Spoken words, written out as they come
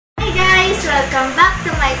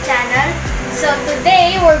So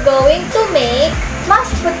today we're going to make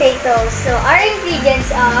mashed potatoes. So our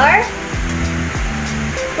ingredients are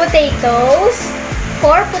potatoes,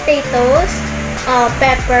 4 potatoes,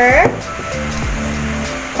 pepper,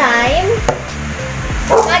 thyme,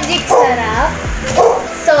 magic sarap,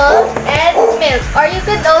 salt, and milk. Or you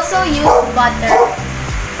could also use butter.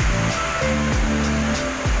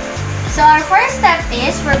 So our first step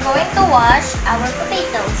is we're going to wash our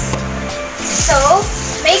potatoes. So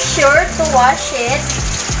make sure to wash it.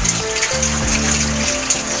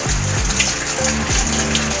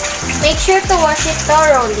 Make sure to wash it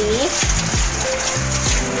thoroughly.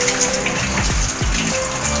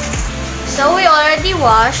 So we already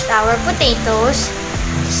washed our potatoes.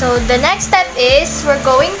 So the next step is we're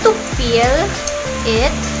going to peel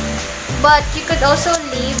it. But you could also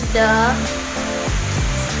leave the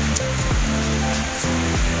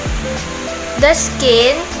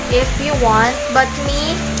skin if you want, but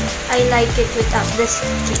me, I like it without the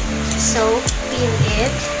skin. So peel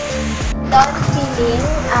it. Done peeling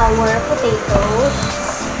our potatoes.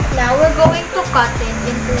 Now we're going to cut it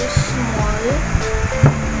into small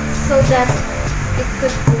so that it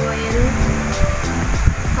could boil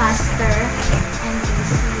faster and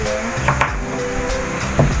easier.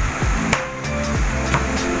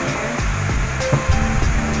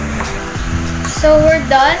 So we're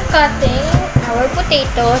done cutting our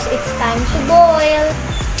potatoes. It's time to boil.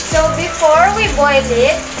 So before we boil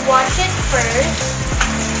it, wash it first.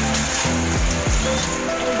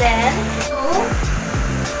 And then,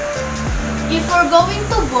 before going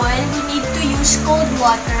to boil, we need to use cold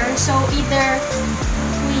water. So either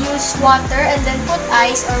we use water and then put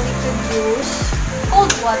ice, or we could use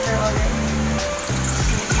cold water already.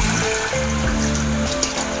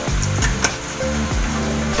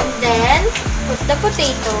 And then, put the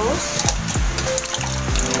potatoes.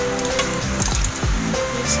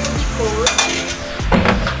 Needs to be cold.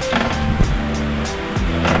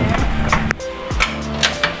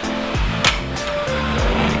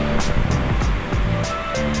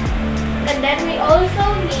 And then we also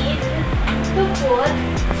need to put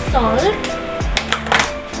salt.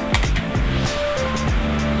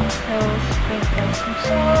 So sprinkle some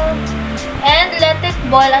salt. And let it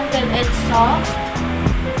boil until it's soft.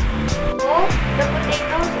 The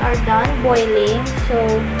potatoes are done boiling, so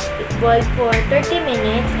it boiled for 30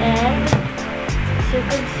 minutes, and as you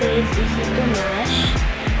can see, it's easy to mash.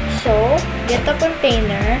 So get a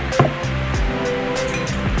container,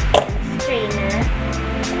 strainer,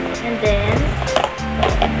 and then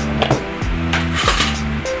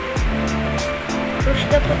push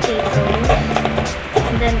the potatoes,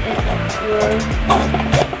 and then it will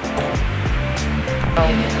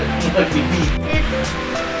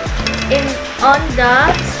on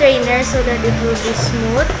the strainer so that it will be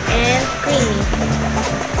smooth and creamy.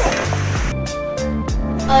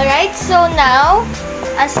 Alright, so now,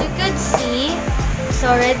 as you could see, it's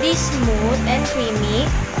already smooth and creamy.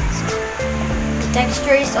 The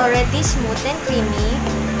texture is already smooth and creamy.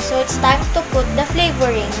 So it's time to put the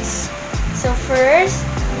flavorings. So first,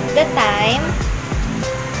 the thyme,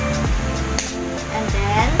 and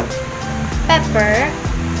then pepper,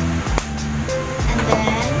 and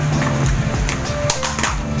then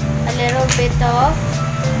a little bit of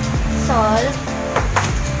salt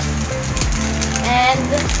and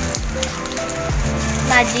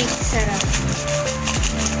magic sarap,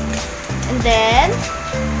 and then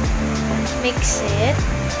mix it,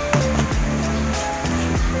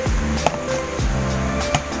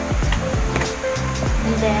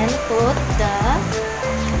 and then put the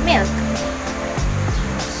milk.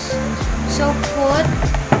 So put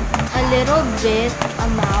a little bit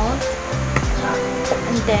amount,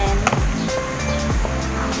 and then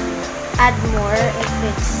add more if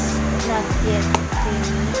it's not yet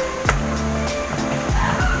creamy.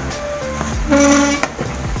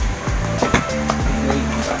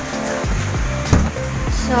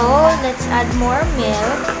 So let's add more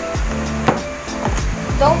milk.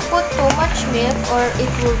 Don't put too much milk or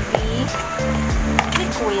it will be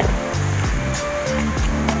liquid.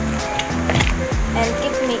 And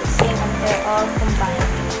keep mixing until all combined.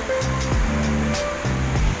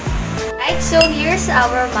 Right, so here's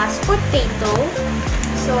our mashed potato.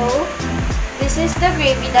 So this is the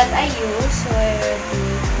gravy that I use. So I already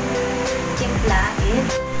timpla it.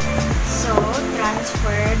 So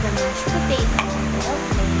transfer the mashed potato to a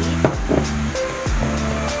plate.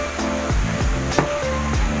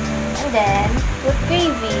 And then put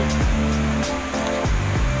gravy.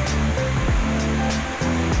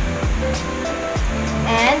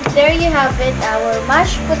 And there you have it, our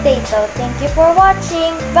mashed potato. Thank you for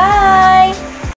watching. Bye!